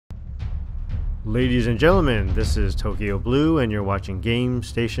Ladies and gentlemen, this is Tokyo Blue and you're watching Game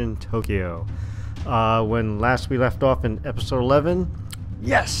Station Tokyo. When last we left off in episode 11,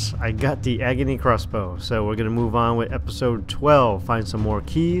 yes, I got the Agony Crossbow. So we're going to move on with episode 12, find some more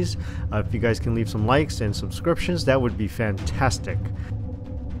keys. If you guys can leave some likes and subscriptions, that would be fantastic.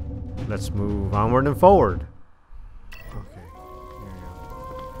 Let's move onward and forward. Okay, here we go.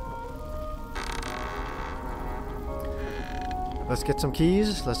 Let's get some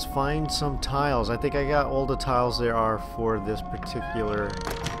keys. Let's find some tiles. I think I got all the tiles there are for this particular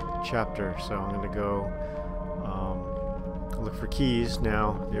chapter. So I'm going to go look for keys.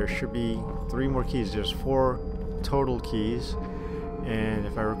 Now there should be 3 more keys. There's 4 total keys. And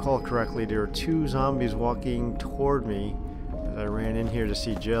if I recall correctly, there are 2 zombies walking toward me as I ran in here to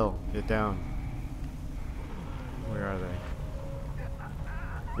see Jill. Get down. Where are they?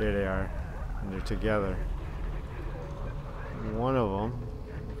 There they are. And they're together. One of them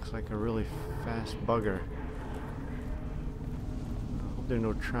looks like a really fast bugger. I hope there are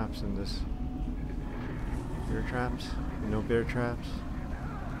no traps in this. Bear traps? No bear traps?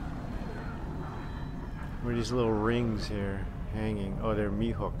 What are these little rings here hanging? Oh, they're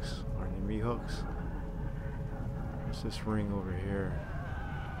meat hooks. Aren't they meat hooks? What's this ring over here?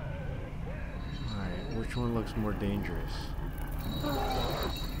 Alright, which one looks more dangerous?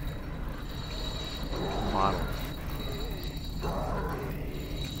 Bottle.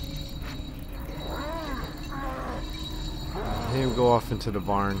 Him go off into the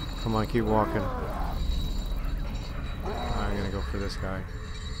barn. Come on, keep walking. I'm gonna go for this guy.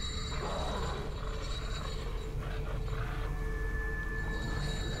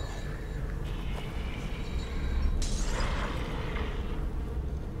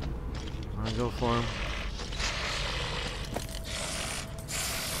 I'll go for him.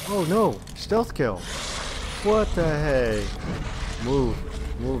 Oh no! Stealth kill! What the hey? Move.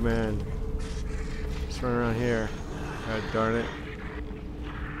 Move, man. Let's run around here. God darn it.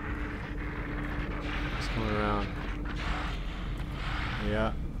 It's coming around.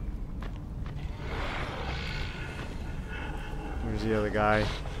 Yeah. Where's the other guy?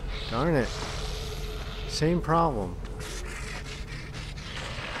 Darn it. Same problem.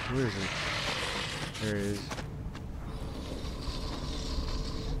 Where is he? There he is.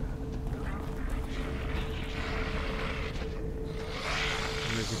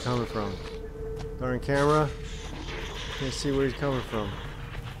 Where's he coming from? Darn camera. Can't see where he's coming from.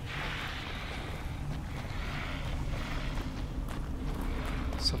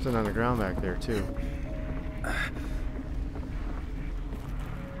 Something on the ground back there too. There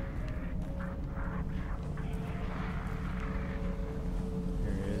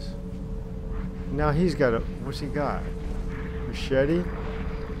he is. Now he's got a, what's he got? Machete?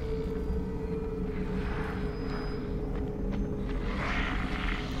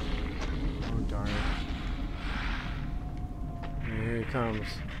 Oh darn it. And here he comes.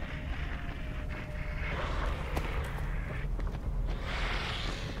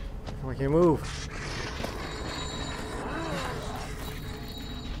 I can't move.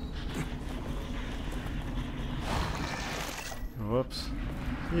 Whoops.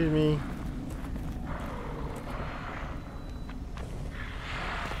 Excuse me.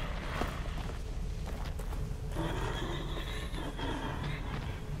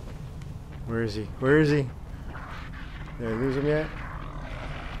 Where is he? Where is he? Did I lose him yet?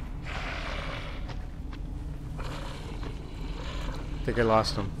 I think I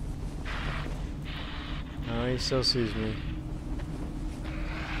lost him. Oh, he still sees me.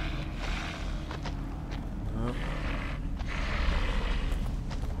 Oh.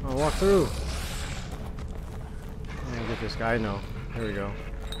 I'll walk through. I'm gonna get this guy. No. There we go.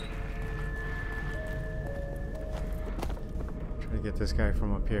 Try to get this guy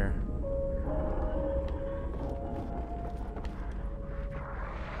from up here.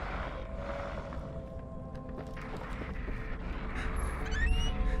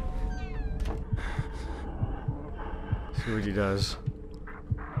 See what he does.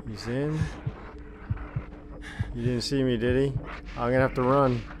 He's in. He didn't see me, did he? I'm gonna have to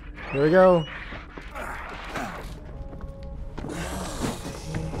run. Here we go.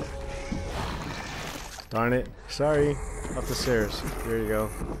 Darn it. Sorry. Up the stairs. There you go.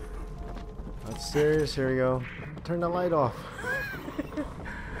 Upstairs. Here we go. Turn the light off.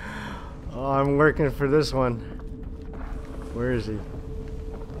 Oh, I'm working for this one. Where is he?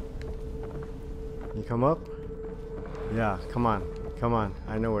 You come up? Yeah, come on. Come on.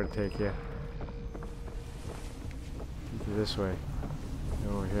 I know where to take you. This way.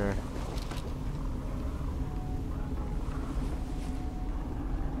 Over here.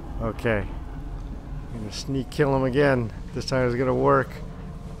 Okay. I'm gonna sneak kill him again. This time it's gonna work.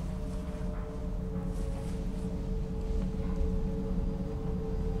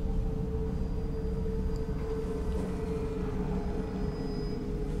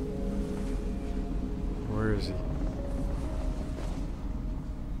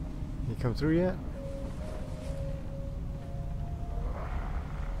 come through yet?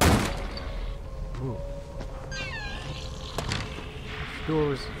 Ooh.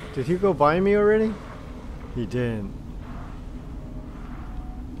 Did he go by me already? He didn't.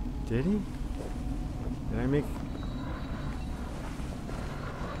 Did he? Did I make...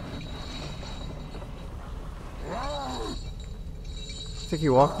 I think he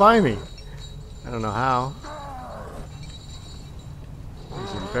walked by me. I don't know how.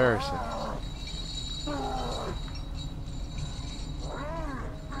 It's embarrassing.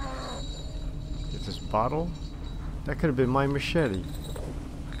 Get this bottle? That could have been my machete.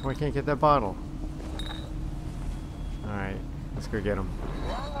 Why can't I get that bottle? Alright, let's go get him.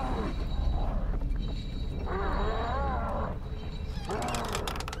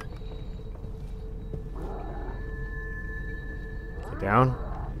 Get down.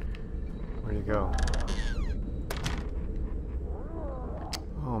 Where'd he go?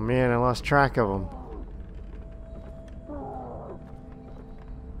 Oh man, I lost track of him.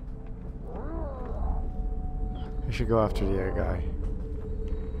 I should go after the other guy.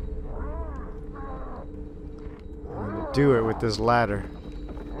 I'm gonna do it with this ladder.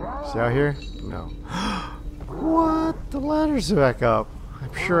 See out here? No. What? The ladder's back up.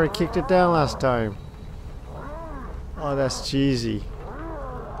 I'm sure I kicked it down last time. Oh, that's cheesy.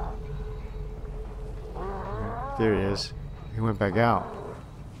 There he is. He went back out.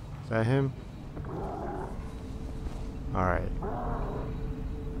 Is that him? Alright.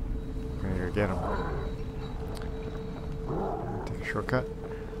 I'm gonna go get him. Take a shortcut.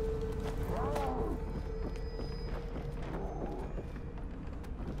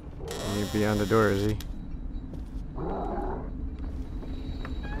 He's beyond the door, is he?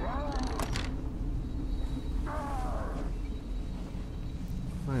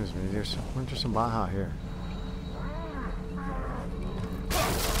 Reminds me, there's some Baja here.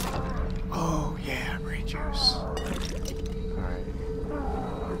 Oh yeah, brain juice. Alright.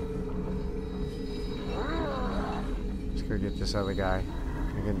 Let's go get this other guy.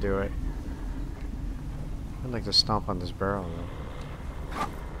 I can do it. I'd like to stomp on this barrel though.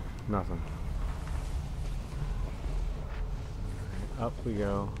 Nothing. Right, up we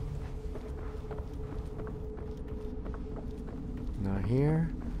go. Not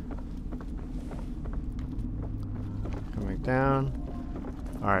here. Come back down.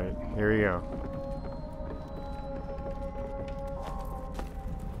 Alright, here we go.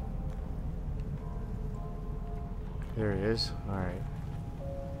 There he is. Alright.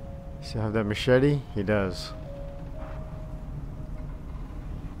 Still have that machete? He does.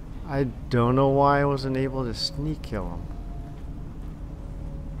 I don't know why I wasn't able to sneak kill him.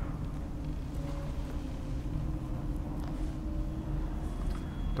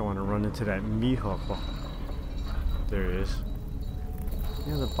 Don't want to run into that meat hook. There he is.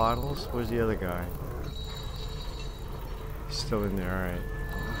 You know the bottles? Where's the other guy? He's still in there, alright.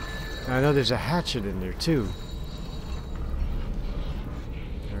 I know there's a hatchet in there too.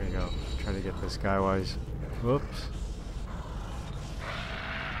 There we go. Try to get this guy while he's... Whoops.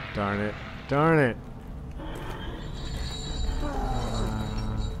 Darn it. Darn it.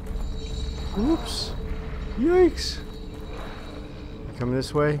 Whoops. Yikes. You coming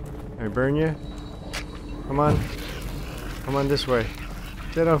this way? Can I burn you? Come on. Come on this way.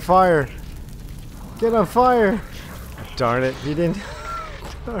 Get on fire. Get on fire. Darn it. He didn't.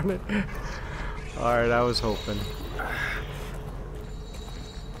 Darn it. Alright, I was hoping.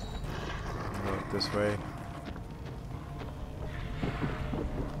 Go up this way.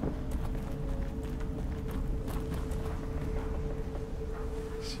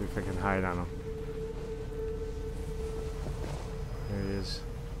 See if I can hide on him. There he is.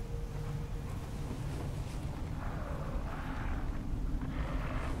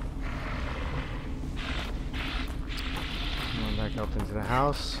 Going back up into the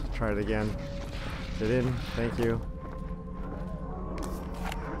house. Try it again. Get in. Thank you.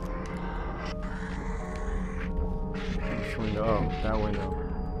 Which window? Oh, that window.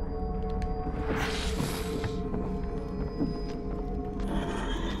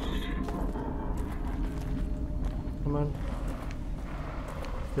 Come on.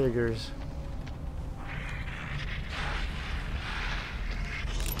 Figures.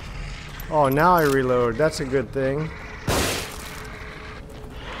 Oh, now I reload. That's a good thing.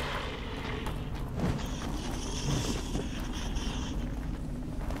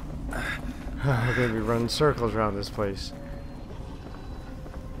 I'm gonna be running circles around this place.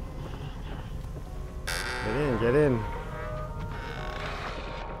 Get in, get in.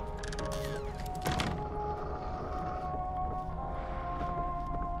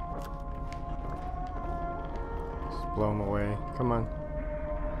 Just blow them away. Come on.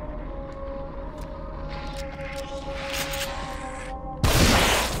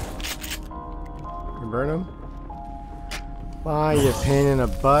 burn him. Bye, you pain in the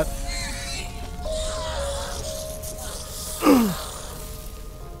butt.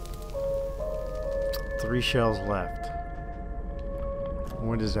 Three shells left.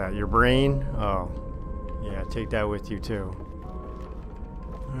 What is that? Your brain? Oh. Yeah, take that with you too.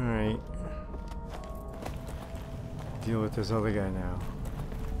 Alright. Deal with this other guy now.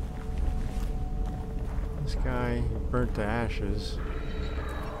 This guy burnt to ashes.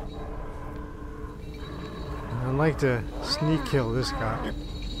 I'd like to sneak kill this guy.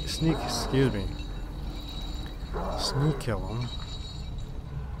 Excuse me. Sneak kill him.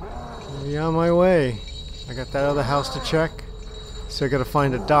 Be on my way. I got that other house to check. So I gotta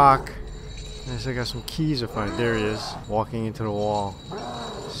find a dock. And I still got some keys to find. There he is, walking into the wall.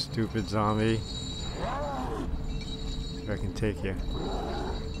 Stupid zombie. See if I can take you.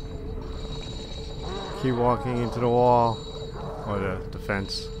 Keep walking into the wall. Or the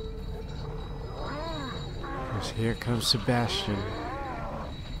fence. Because here comes Sebastian.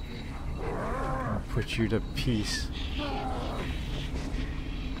 I'll put you to peace.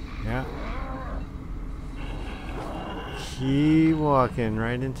 Yeah. Keep walking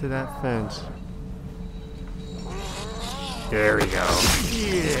right into that fence. There we go.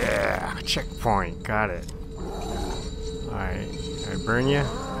 Yeah! Checkpoint. Got it. Alright. Can I burn you?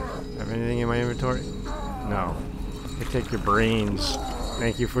 Have anything in my inventory? No. I take your brains.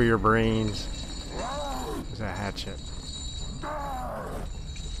 Thank you for your brains. There's a hatchet.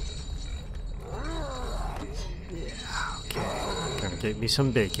 Yeah, okay. Gonna get me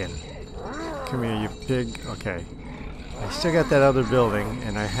some bacon. Come here, you pig. Okay. I still got that other building,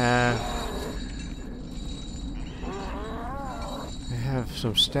 and I have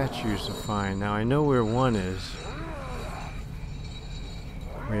some statues to find. Now I know where one is.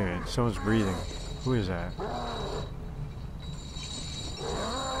 Wait a minute, someone's breathing. Who is that?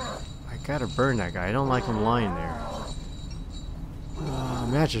 I gotta burn that guy. I don't like him lying there.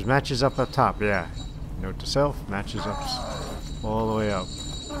 Matches up top, yeah. Note to self, matches up all the way up.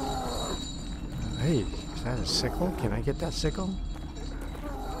 Hey, is that a sickle? Can I get that sickle?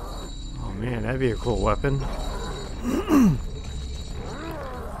 Oh man, that'd be a cool weapon.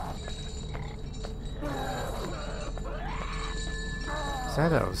 Is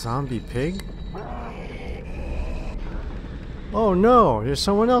that a zombie pig? Oh no, there's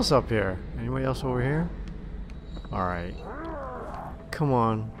someone else up here. Anybody else over here? Alright. Come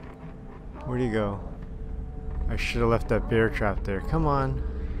on. Where'd he go? I should have left that bear trap there. Come on.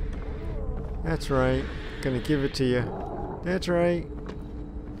 That's right. Gonna give it to you. That's right.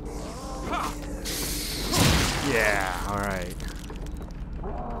 Yeah, alright.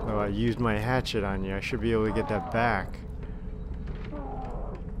 Well, I used my hatchet on you. I should be able to get that back.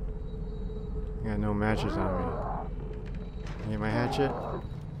 I got no matches on me. Get my hatchet?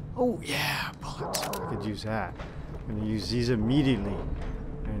 Oh yeah, bullets. I could use that. I'm gonna use these immediately.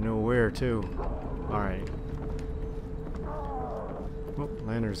 I know where too. Alright. Oh,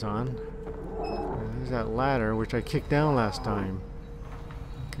 lantern's on. There's that ladder which I kicked down last time.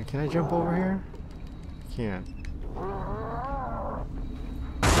 Okay, can I jump over here? I can't.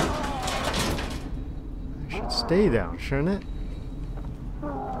 I should stay down, shouldn't it?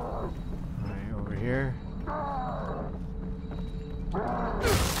 Alright, over here.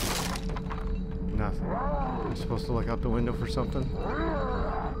 Nothing. I'm supposed to look out the window for something?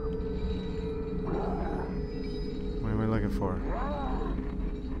 What am I looking for?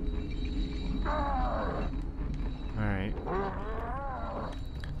 Alright.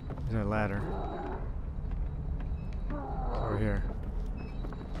 There's that ladder. It's over here.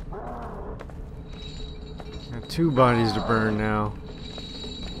 Got two bodies to burn now.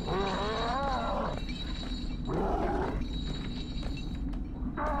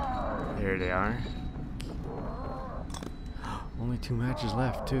 There they are. Only 2 matches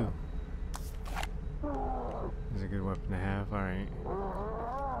left, too. This is a good weapon to have. Alright.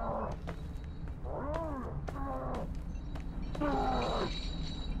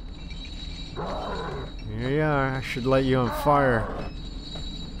 Here you are. I should light you on fire.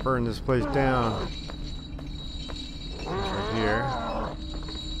 Burn this place down. It's right here.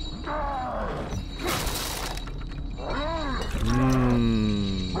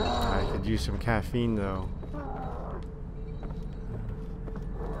 I could use some caffeine though.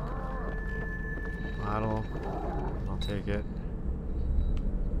 Bottle. I'll take it.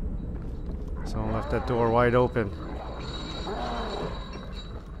 Someone left that door wide open.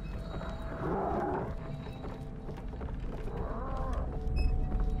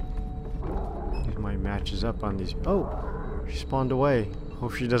 Use my matches up on these. Oh! She spawned away.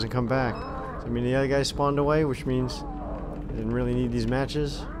 Hope she doesn't come back. I mean, the other guy spawned away, which means I didn't really need these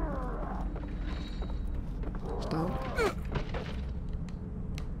matches.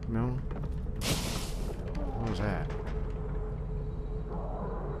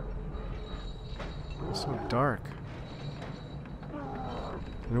 It's so dark.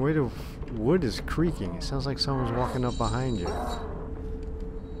 And the way the wood is creaking, it sounds like someone's walking up behind you.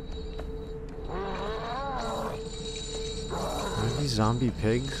 Are these zombie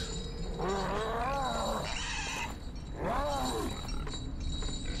pigs?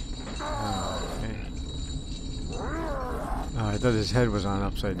 I thought his head was on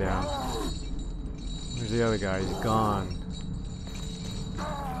upside down. Where's the other guy? He's gone.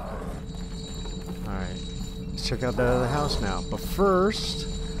 Alright. Let's check out that other house now. But first,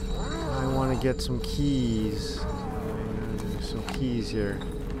 I want to get some keys. There's some keys here.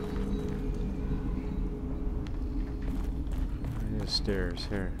 There's stairs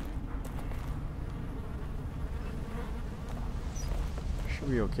here.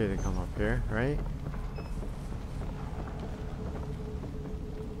 Should be okay to come up here, right?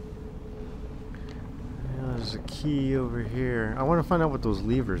 There's a key over here. I want to find out what those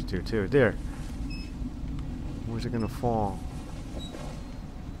levers do too. There. Where's it gonna fall?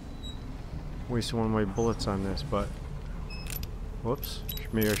 Wasting one of my bullets on this, but whoops.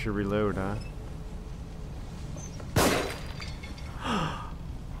 Maybe I should reload, huh?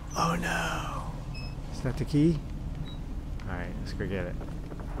 Oh no! Is that the key? Alright, let's go get it.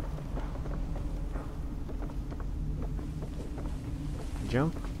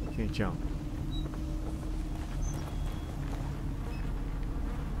 Jump? Can't jump.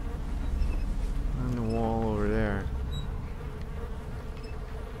 On the wall over there.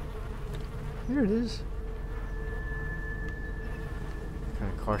 There it is.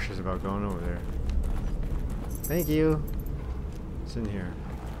 Kind of cautious about going over there. Thank you. It's in here.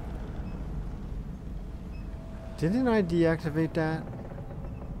 Didn't I deactivate that?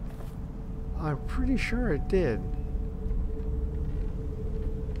 I'm pretty sure it did.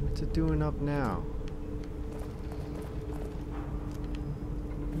 What's it doing up now?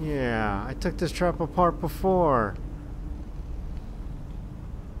 Yeah, I took this trap apart before.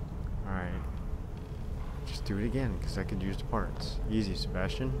 Alright. Just do it again, because I could use the parts. Easy,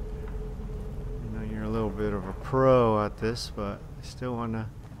 Sebastian. I know you're a little bit of a pro at this, but I still want to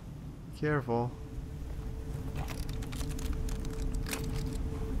be careful.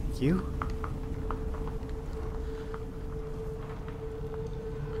 Thank you.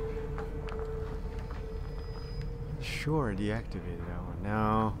 Sure, deactivated that one.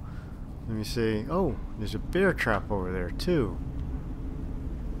 Now, let me see. Oh, there's a bear trap over there too.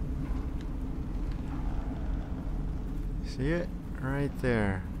 See it? Right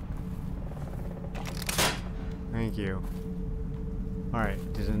there. Thank you. Alright,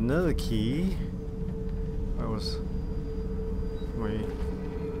 there's another key. That was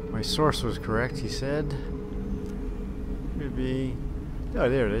my source was correct, he said. Maybe. Oh,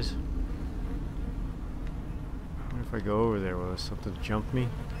 there it is. If I go over there, will something jump me?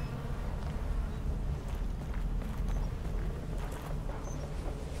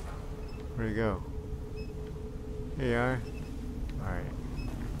 Where'd it go? Here you are. Alright.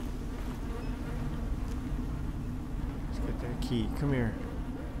 Let's get that key. Come here.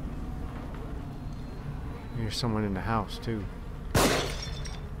 There's someone in the house, too.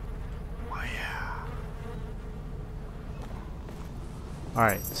 Oh, yeah.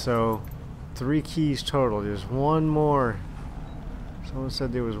 Alright, so 3 keys total. There's one more. Someone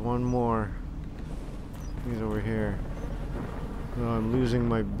said there was one more. He's over here. Oh, I'm losing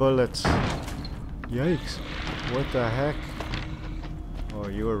my bullets. Yikes. What the heck? Oh,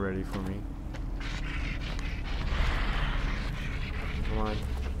 you were ready for me. Come on.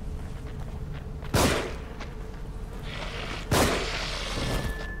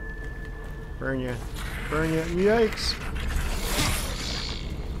 Burn you. Burn you. Yikes.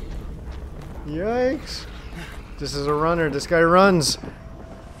 Yikes. This is a runner. This guy runs.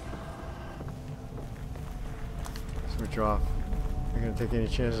 Switch off. I'm not gonna take any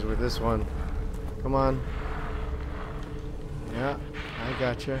chances with this one. Come on. Yeah, I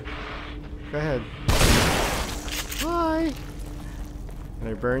gotcha. Go ahead. Bye. Can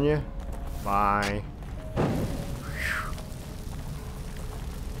I burn you? Bye.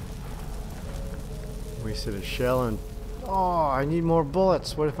 Wasted a shell and... Oh, I need more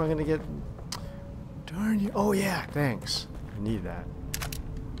bullets. What if I'm gonna get... Darn you. Oh yeah, thanks. I need that.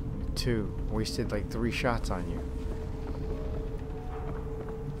 2. Wasted like 3 shots on you.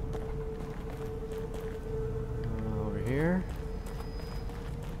 Over here.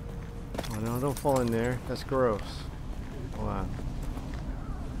 Oh no, don't fall in there. That's gross. Hold on.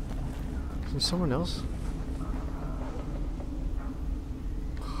 Is there someone else?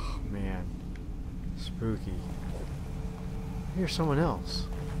 Oh man. Spooky. Here's someone else.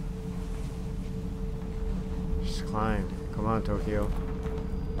 Just climb. Come on, Tokyo.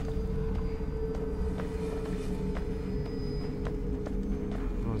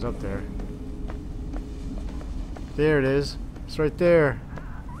 Someone's up there. There it is. It's right there.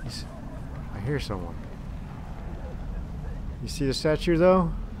 I hear someone. You see the statue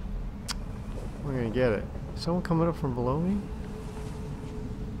though? We're gonna get it. Is someone coming up from below me?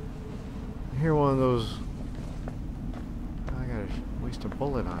 I hear one of those. I gotta waste a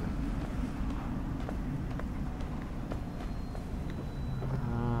bullet on it.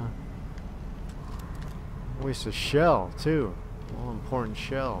 Waste a shell too. All important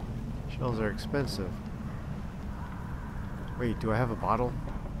shell. Shells are expensive. Wait, do I have a bottle?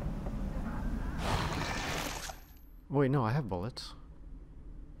 Wait, no, I have bullets.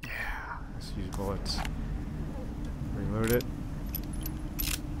 Yeah, let's use bullets. Reload it.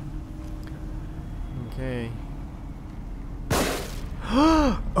 Okay.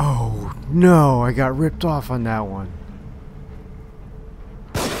 Oh no, I got ripped off on that one.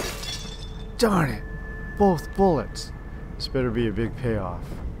 Darn it. Both bullets. This better be a big payoff.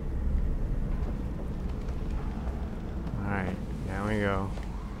 Alright, down we go.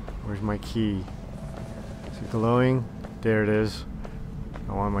 Where's my key? Is it glowing? There it is.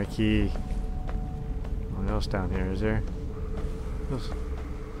 I want my key. No one else down here, is there? Looks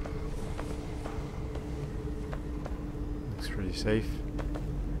pretty safe.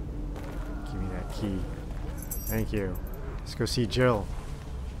 Give me that key. Thank you. Let's go see Jill.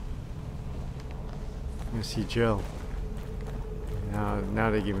 I'm gonna see Jill. Now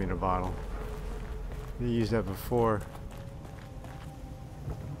they give me the bottle. They used that before.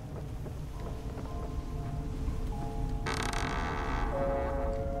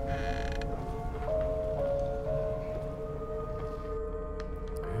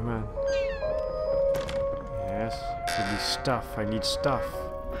 Come on. Yes. Give me stuff. I need stuff.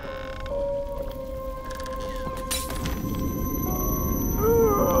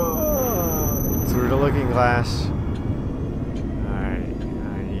 Through the looking glass. Alright,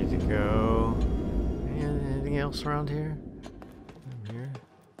 I need to go. Anything else around here? Here?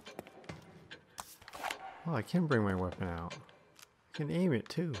 Oh, I can bring my weapon out. I can aim it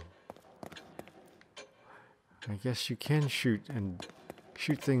too. I guess you can shoot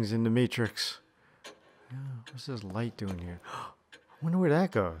things in the Matrix. Yeah, what's this light doing here? I wonder where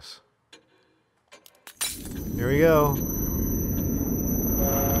that goes. Here we go.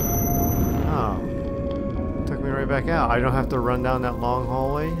 Oh. Took me right back out. I don't have to run down that long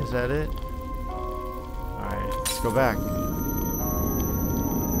hallway? Is that it? Alright, let's go back.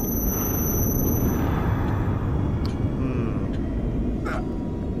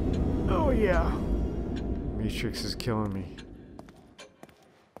 Oh yeah. Matrix is killing me.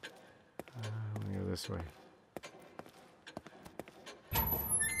 Let me go this way.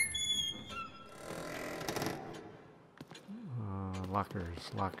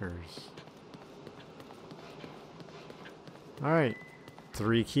 Lockers. Alright.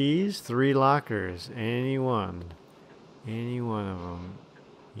 3 keys, 3 lockers. Any one of them.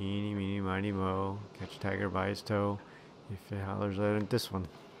 Eeny, meeny, miny, mo. Catch a tiger by his toe. If it hollers at this one.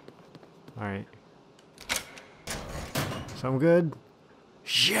 Alright. Sound good?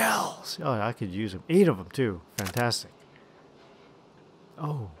 Shells! Oh, I could use them. 8 of them, too. Fantastic.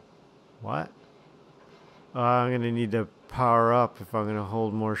 Oh. What? I'm going to need to power up if I'm going to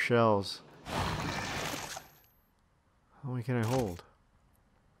hold more shells. How many can I hold?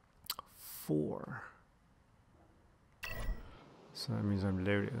 4. So that means I'm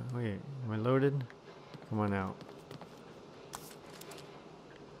loaded. Wait, am I loaded? Come on out.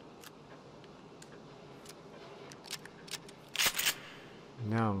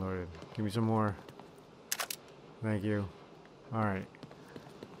 Now I'm loaded. Give me some more. Thank you. Alright.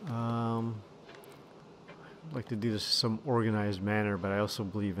 I'd like to do this in some organized manner, but I also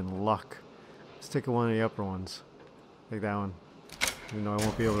believe in luck. Let's take one of the upper ones. Take that one. Even though I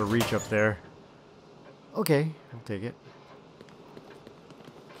won't be able to reach up there. Okay, I'll take it.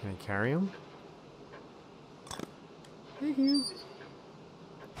 Can I carry him? Thank you.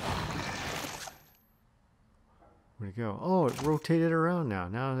 Where'd it go? Oh, it rotated around now.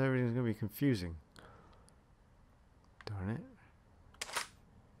 Now everything's going to be confusing. Darn it.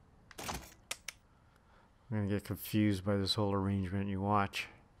 I'm going to get confused by this whole arrangement. You watch.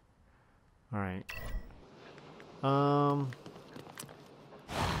 Alright.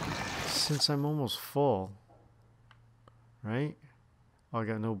 Since I'm almost full, right? Oh, I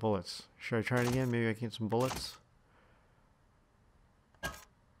got no bullets. Should I try it again? Maybe I can get some bullets?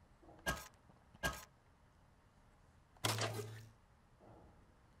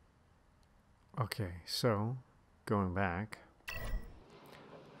 Okay, so, going back.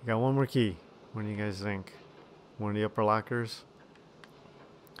 I got one more key. What do you guys think? One of the upper lockers?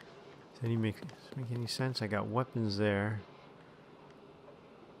 Does any make any sense? I got weapons there.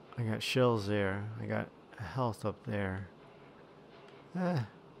 I got shells there. I got health up there.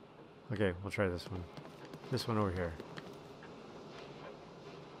 Okay, we'll try this one. This one over here.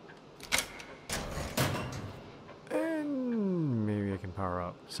 And maybe I can power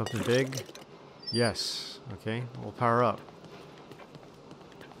up. Something big? Yes. Okay, we'll power up.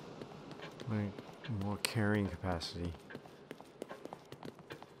 More carrying capacity.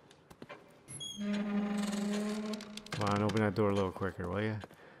 Come on, open that door a little quicker, will you?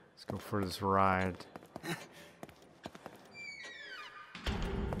 Let's go for this ride. Okay.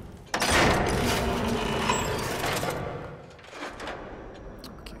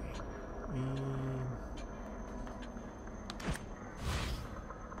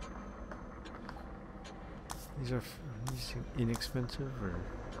 These are these inexpensive or?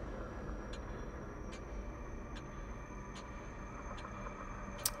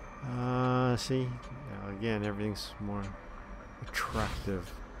 See? Yeah, again, everything's more attractive.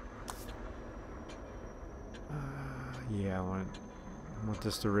 Yeah, I want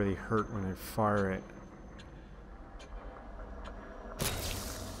this to really hurt when I fire it.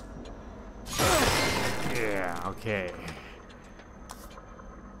 Yeah, okay.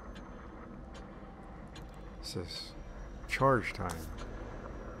 This is charge time.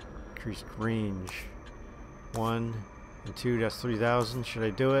 Increased range. 1 and 2, that's 3,000. Should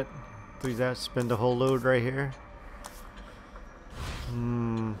I do it? 3,000, spend the whole load right here.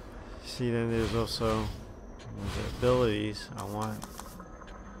 See, then there's also the abilities. I want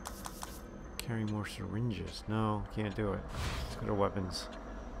carry more syringes. No, can't do it. Let's go to weapons.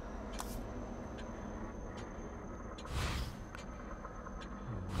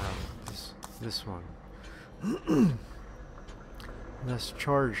 Wow, this one. Less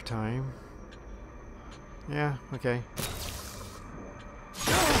charge time. Yeah, okay.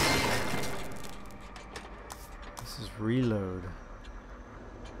 This is reload.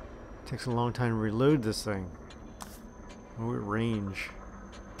 Takes a long time to reload this thing. Oh, at range.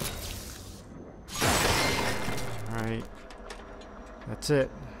 Alright. That's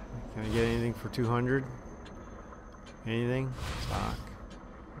it. Can I get anything for 200? Anything? Stock.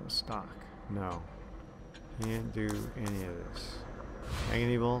 No stock. No. Can't do any of this.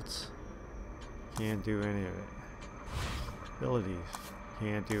 Agony bolts? Can't do any of it. Abilities?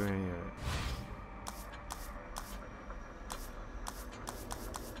 Can't do any of it.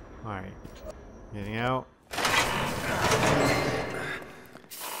 Alright. Getting out.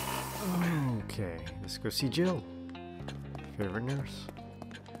 Okay. Let's go see Jill. Favorite nurse.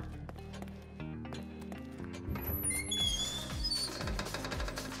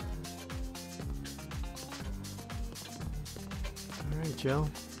 Alright, Jill.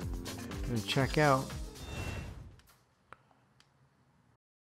 Gonna check out.